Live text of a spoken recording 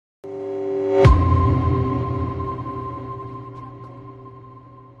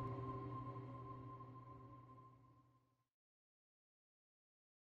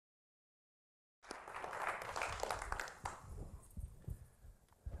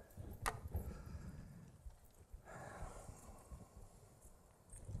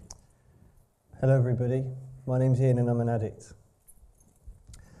Hello everybody, my name's Ian and I'm an addict.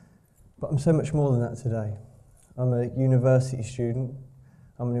 But I'm so much more than that today. I'm a university student,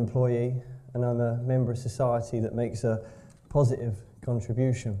 I'm an employee, and I'm a member of society that makes a positive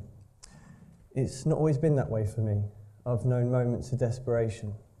contribution. It's not always been that way for me. I've known moments of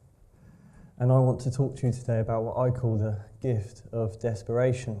desperation. And I want to talk to you today about what I call the gift of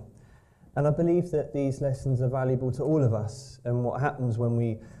desperation. And I believe that these lessons are valuable to all of us and what happens when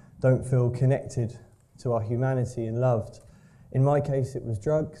we don't feel connected to our humanity and loved. In my case it was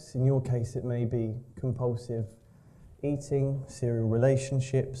drugs, in your case it may be compulsive eating, serial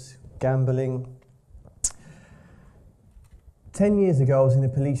relationships, gambling. 10 years ago I was in a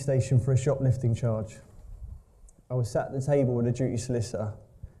police station for a shoplifting charge. I was sat at the table with a duty solicitor.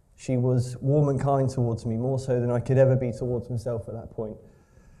 She was warm and kind towards me, more so than I could ever be towards myself at that point.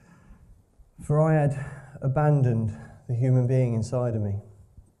 For I had abandoned the human being inside of me.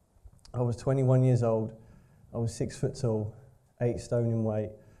 I was 21 years old, I was 6 foot tall, 8 stone in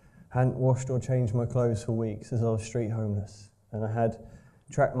weight, hadn't washed or changed my clothes for weeks as I was street homeless, and I had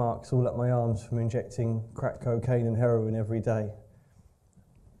track marks all up my arms from injecting crack cocaine and heroin every day.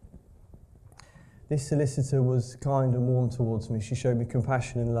 This solicitor was kind and warm towards me. She showed me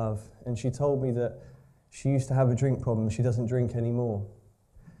compassion and love, and she told me that she used to have a drink problem and she doesn't drink anymore.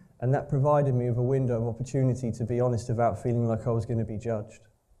 And that provided me with a window of opportunity to be honest without feeling like I was going to be judged.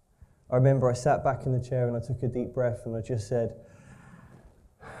 I remember I sat back in the chair and I took a deep breath and I just said,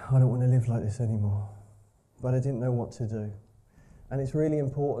 I don't want to live like this anymore. But I didn't know what to do. And it's really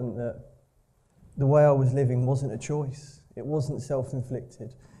important that the way I was living wasn't a choice. It wasn't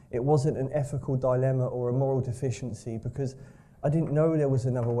self-inflicted. It wasn't an ethical dilemma or a moral deficiency, because I didn't know there was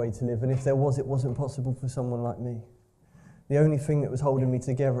another way to live, and if there was, it wasn't possible for someone like me. The only thing that was holding me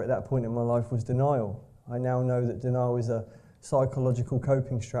together at that point in my life was denial. I now know that denial is a psychological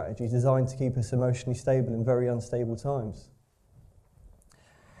coping strategy designed to keep us emotionally stable in very unstable times.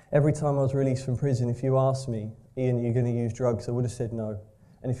 Every time I was released from prison, if you asked me, Ian, are you going to use drugs? I would have said no.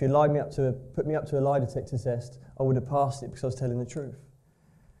 And if you put me up to a lie detector test, I would have passed it because I was telling the truth.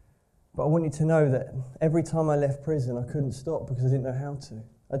 But I want you to know that every time I left prison, I couldn't stop because I didn't know how to.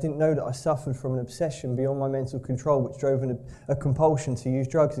 I didn't know that I suffered from an obsession beyond my mental control, which drove a compulsion to use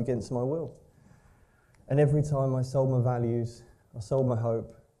drugs against my will. And every time I sold my values, I sold my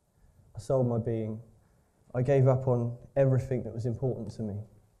hope, I sold my being, I gave up on everything that was important to me.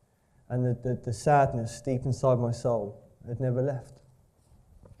 And the sadness deep inside my soul had never left.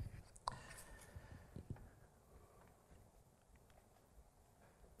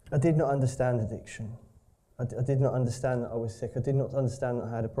 I did not understand addiction. I did not understand that I was sick. I did not understand that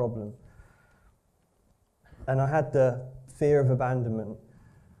I had a problem. And I had the fear of abandonment.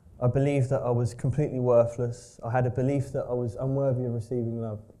 I believed that I was completely worthless. I had a belief that I was unworthy of receiving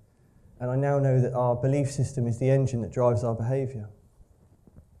love. And I now know that our belief system is the engine that drives our behaviour.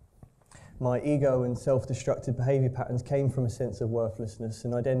 My ego and self-destructive behaviour patterns came from a sense of worthlessness,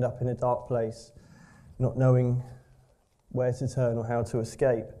 and I'd end up in a dark place, not knowing where to turn or how to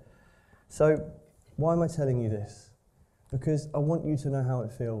escape. So, why am I telling you this? Because I want you to know how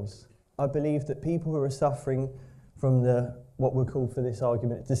it feels. I believe that people who are suffering from what we'll call for this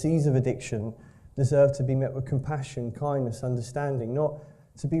argument, disease of addiction, deserve to be met with compassion, kindness, understanding, not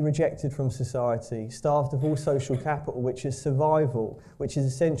to be rejected from society, starved of all social capital, which is survival, which is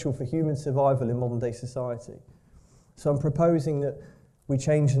essential for human survival in modern day society. So I'm proposing that we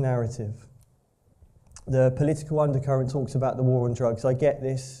change the narrative. The political undercurrent talks about the war on drugs. I get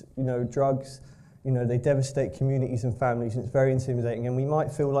this, drugs, they devastate communities and families, and it's very intimidating, and we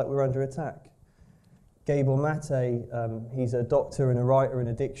might feel like we're under attack. Gabor Mate, he's a doctor and a writer in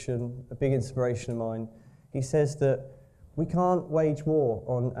addiction, a big inspiration of mine. He says that we can't wage war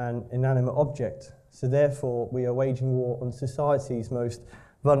on an inanimate object, so therefore we are waging war on society's most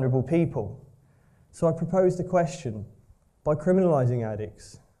vulnerable people. So I proposed a question: by criminalising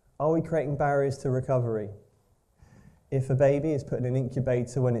addicts, are we creating barriers to recovery? If a baby is put in an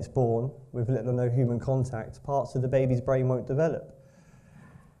incubator when it's born, with little or no human contact, parts of the baby's brain won't develop.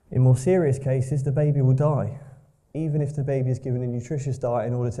 In more serious cases, the baby will die, even if the baby is given a nutritious diet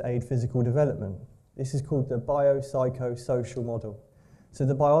in order to aid physical development. This is called the biopsychosocial model. So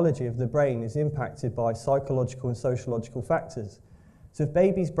the biology of the brain is impacted by psychological and sociological factors. So if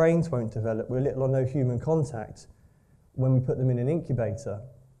babies' brains won't develop with little or no human contact when we put them in an incubator,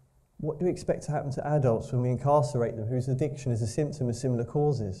 what do we expect to happen to adults when we incarcerate them whose addiction is a symptom of similar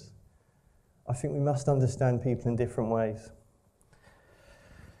causes? I think we must understand people in different ways.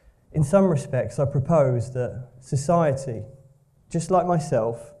 In some respects, I propose that society, just like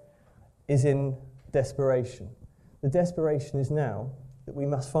myself, is in desperation. The desperation is now that we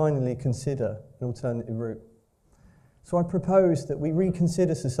must finally consider an alternative route. So I propose that we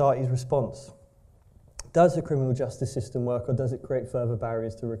reconsider society's response. Does the criminal justice system work, or does it create further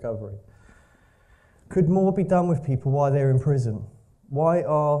barriers to recovery? Could more be done with people while they're in prison? Why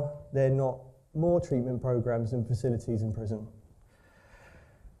are there not more treatment programs and facilities in prison?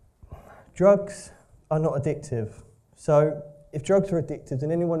 Drugs are not addictive. So if drugs are addictive,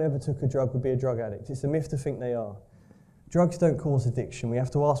 then anyone who ever took a drug would be a drug addict. It's a myth to think they are. Drugs don't cause addiction. We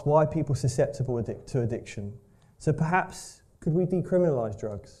have to ask why people are susceptible to addiction. So perhaps, could we decriminalise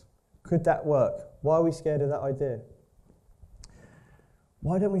drugs? Could that work? Why are we scared of that idea?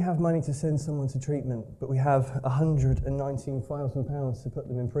 Why don't we have money to send someone to treatment, but we have £119,000 to put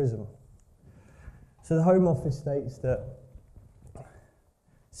them in prison? So the Home Office states that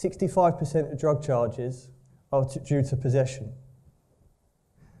 65% of drug charges are due to possession.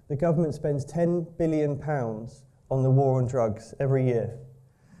 The government spends £10 billion on the war on drugs every year.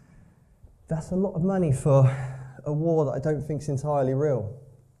 That's a lot of money for a war that I don't think is entirely real.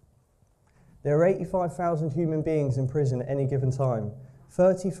 There are 85,000 human beings in prison at any given time.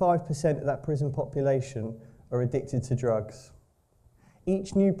 35% of that prison population are addicted to drugs.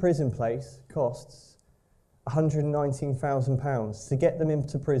 Each new prison place costs £119,000 to get them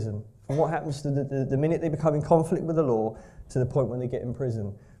into prison, from what happens to the minute they become in conflict with the law to the point when they get in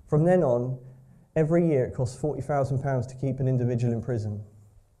prison. From then on, every year it costs £40,000 to keep an individual in prison.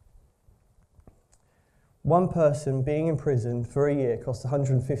 One person being in prison for a year costs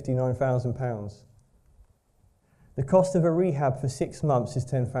 £159,000. The cost of a rehab for 6 months is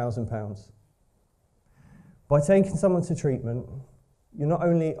 £10,000. By taking someone to treatment, you're not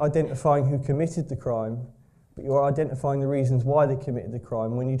only identifying who committed the crime, but you're identifying the reasons why they committed the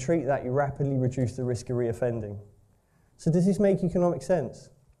crime. When you treat that, you rapidly reduce the risk of reoffending. So does this make economic sense?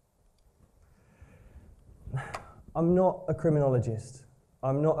 I'm not a criminologist.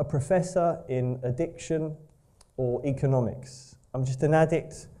 I'm not a professor in addiction or economics. I'm just an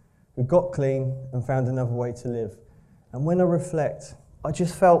addict who got clean and found another way to live. And when I reflect, I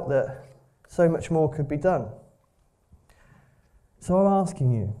just felt that so much more could be done. So I'm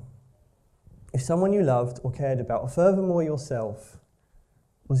asking you, if someone you loved or cared about, or furthermore yourself,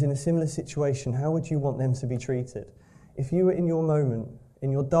 was in a similar situation, how would you want them to be treated? If you were in your moment,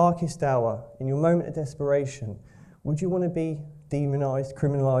 in your darkest hour, in your moment of desperation, would you want to be demonised,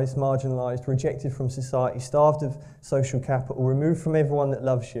 criminalised, marginalised, rejected from society, starved of social capital, removed from everyone that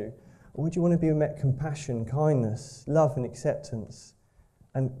loves you? Or would you want to be met with compassion, kindness, love and acceptance,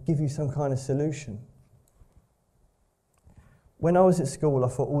 and give you some kind of solution? When I was at school, I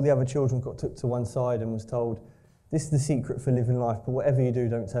thought all the other children got took to one side and was told, this is the secret for living life, but whatever you do,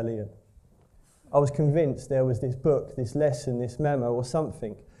 don't tell Ian. I was convinced there was this book, this lesson, this memo or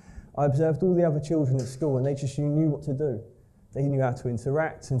something. I observed all the other children at school and they just knew what to do. They knew how to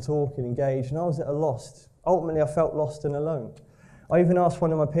interact and talk and engage, and I was at a loss. Ultimately, I felt lost and alone. I even asked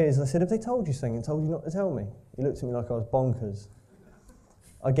one of my peers, I said, have they told you something and told you not to tell me? He looked at me like I was bonkers.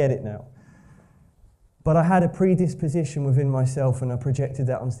 I get it now. But I had a predisposition within myself and I projected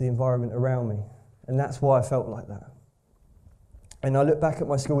that onto the environment around me. And that's why I felt like that. And I look back at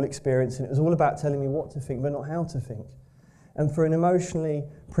my school experience and it was all about telling me what to think, but not how to think. And for an emotionally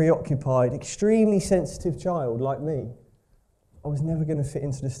preoccupied, extremely sensitive child like me, I was never going to fit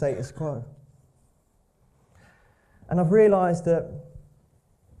into the status quo. And I've realised that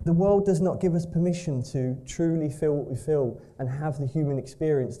the world does not give us permission to truly feel what we feel and have the human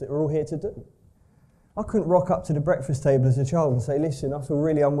experience that we're all here to do. I couldn't rock up to the breakfast table as a child and say, listen, I feel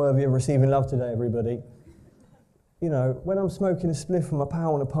really unworthy of receiving love today, everybody. You know, when I'm smoking a spliff with my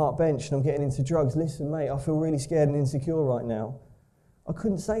pal on a park bench and I'm getting into drugs, listen, mate, I feel really scared and insecure right now. I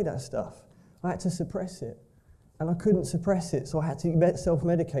couldn't say that stuff. I had to suppress it. And I couldn't suppress it, so I had to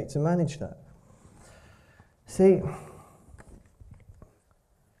self-medicate to manage that. See,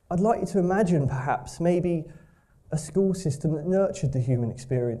 I'd like you to imagine, perhaps, maybe a school system that nurtured the human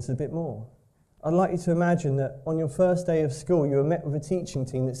experience a bit more. I'd like you to imagine that on your first day of school, you were met with a teaching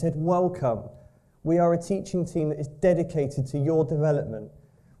team that said, welcome. We are a teaching team that is dedicated to your development.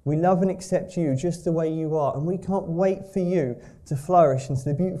 We love and accept you just the way you are, and we can't wait for you to flourish into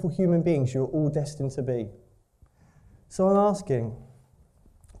the beautiful human beings you're all destined to be. So I'm asking,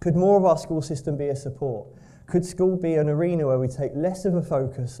 could more of our school system be a support? Could school be an arena where we take less of a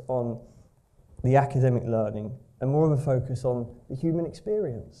focus on the academic learning and more of a focus on the human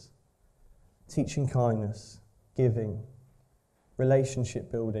experience? Teaching kindness, giving, relationship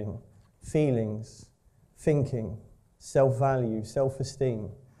building, feelings, thinking, self-value, self-esteem.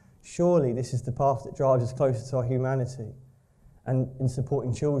 Surely this is the path that drives us closer to our humanity and in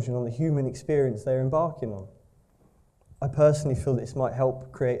supporting children on the human experience they're embarking on. I personally feel this might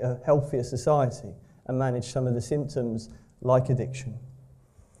help create a healthier society and manage some of the symptoms like addiction.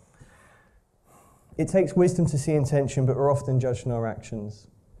 It takes wisdom to see intention, but we're often judged on our actions.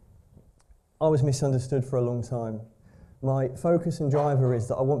 I was misunderstood for a long time. My focus and driver is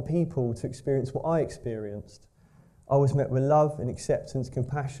that I want people to experience what I experienced. I was met with love and acceptance,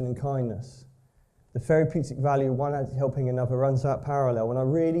 compassion and kindness. The therapeutic value of one act helping another runs out parallel, and I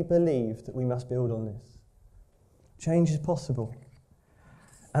really believe that we must build on this. Change is possible.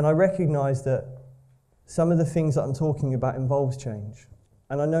 And I recognise that some of the things that I'm talking about involves change.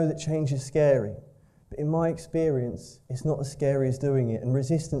 And I know that change is scary. But in my experience, it's not as scary as doing it, and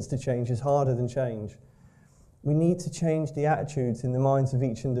resistance to change is harder than change. We need to change the attitudes in the minds of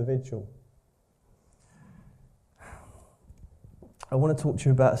each individual. I want to talk to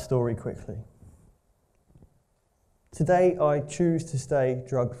you about a story quickly. Today, I choose to stay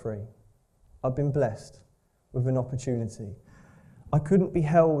drug-free. I've been blessed with an opportunity. I couldn't be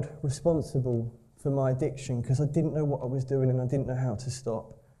held responsible for my addiction because I didn't know what I was doing and I didn't know how to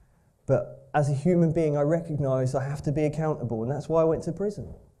stop. But as a human being, I recognise I have to be accountable, and that's why I went to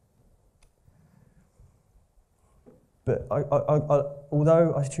prison. But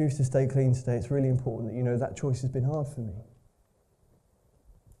although I choose to stay clean today, it's really important that you know that choice has been hard for me.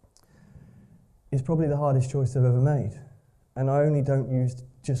 It's probably the hardest choice I've ever made, and I only don't use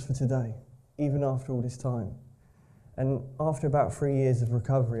just for today, even after all this time. And after about 3 years of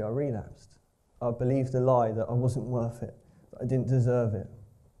recovery, I relapsed. I believed the lie that I wasn't worth it, that I didn't deserve it,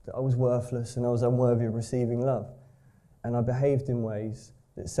 that I was worthless and I was unworthy of receiving love. And I behaved in ways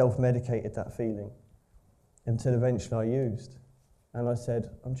that self-medicated that feeling until eventually I used. And I said,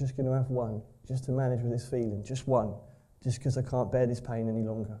 I'm just going to have one, just to manage with this feeling, just one, just because I can't bear this pain any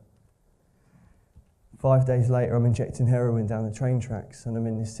longer. 5 days later, I'm injecting heroin down the train tracks, and I'm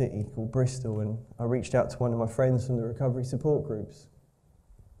in this city called Bristol, and I reached out to one of my friends from the recovery support groups.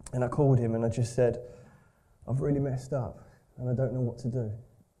 And I called him and I just said, I've really messed up and I don't know what to do.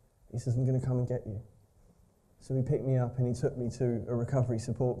 He says, I'm going to come and get you. So he picked me up and he took me to a recovery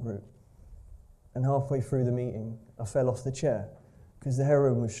support group. And halfway through the meeting, I fell off the chair because the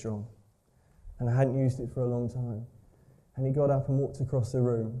heroin was strong and I hadn't used it for a long time. And he got up and walked across the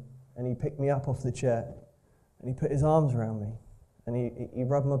room and he picked me up off the chair and he put his arms around me and he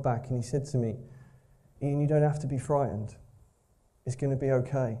rubbed my back and he said to me, Ian, you don't have to be frightened. It's going to be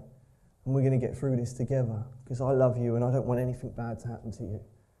okay and we're going to get through this together because I love you and I don't want anything bad to happen to you.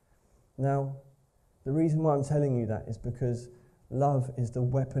 Now, the reason why I'm telling you that is because love is the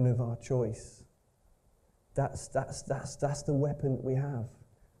weapon of our choice. That's the weapon that we have.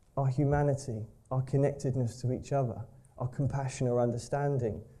 Our humanity, our connectedness to each other, our compassion, our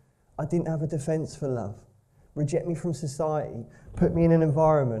understanding. I didn't have a defence for love. Reject me from society, put me in an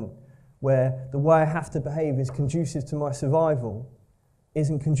environment where the way I have to behave is conducive to my survival,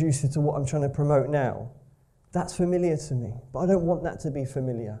 isn't conducive to what I'm trying to promote now. That's familiar to me, but I don't want that to be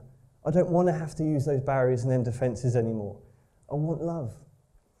familiar. I don't want to have to use those barriers and then defences anymore. I want love.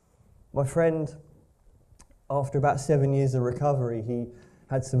 My friend, after about 7 years of recovery, he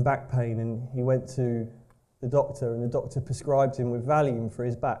had some back pain and he went to the doctor and the doctor prescribed him with Valium for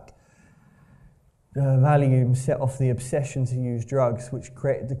his back. Valium set off the obsession to use drugs, which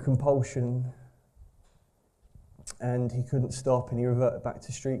created the compulsion, and he couldn't stop and he reverted back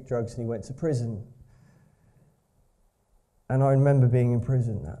to street drugs and he went to prison. And I remember being in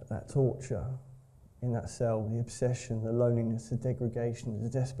prison, that torture in that cell, the obsession, the loneliness, the degradation, the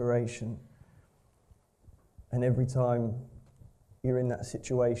desperation. And every time you're in that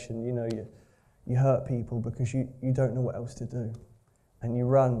situation, you know, you hurt people because you don't know what else to do. And you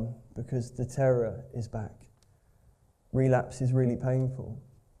run because the terror is back. Relapse is really painful.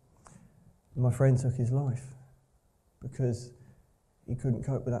 My friend took his life because he couldn't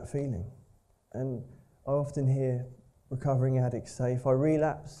cope with that feeling. And I often hear recovering addicts say, if I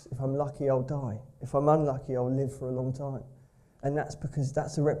relapse, if I'm lucky, I'll die. If I'm unlucky, I'll live for a long time. And that's because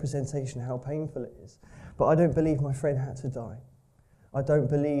that's a representation of how painful it is. But I don't believe my friend had to die. I don't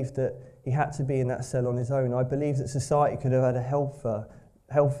believe that he had to be in that cell on his own. I believe that society could have had a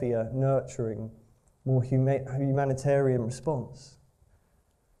healthier, nurturing, more humanitarian response.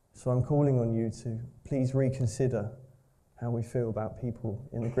 So I'm calling on you to please reconsider how we feel about people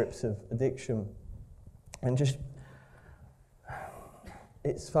in the grips of addiction. And just,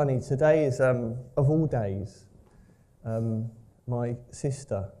 it's funny, today is, of all days, my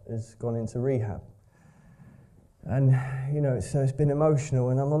sister has gone into rehab. And, you know, so it's been emotional,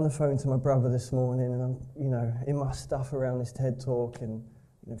 and I'm on the phone to my brother this morning, and I'm, you know, in my stuff around this TED talk, and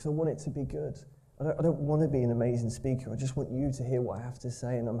because I want it to be good. I don't want to be an amazing speaker. I just want you to hear what I have to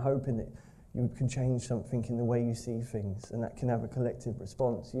say, and I'm hoping that you can change something in the way you see things, and that can have a collective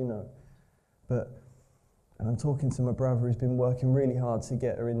response, you know. And I'm talking to my brother who's been working really hard to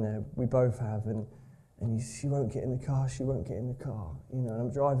get her in there. We both have, and she won't get in the car, she won't get in the car, you know. And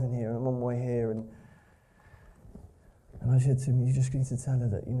I'm driving here, and I'm on my way here, and I said to him, you just need to tell her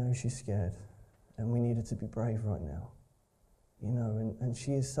that, you know, she's scared, and we need her to be brave right now, you know. And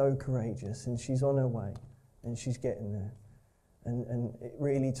she is so courageous, and she's on her way, and she's getting there. And it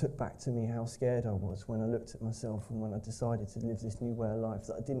really took back to me how scared I was when I looked at myself and when I decided to live this new way of life,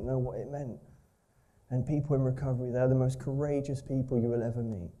 that I didn't know what it meant. And people in recovery, they're the most courageous people you will ever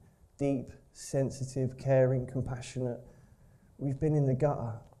meet. Deep, sensitive, caring, compassionate. We've been in the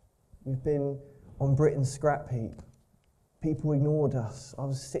gutter. We've been on Britain's scrap heap. People ignored us. I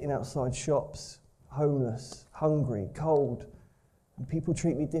was sitting outside shops, homeless, hungry, cold. And people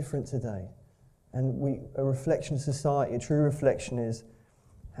treat me different today. And a reflection of society, a true reflection, is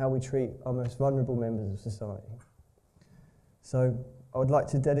how we treat our most vulnerable members of society. So I would like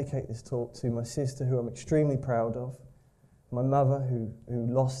to dedicate this talk to my sister, who I'm extremely proud of, my mother, who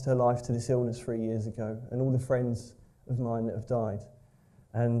lost her life to this illness 3 years ago, and all the friends of mine that have died.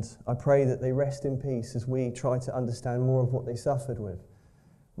 And I pray that they rest in peace as we try to understand more of what they suffered with.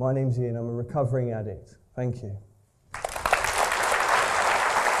 My name's Ian, I'm a recovering addict. Thank you.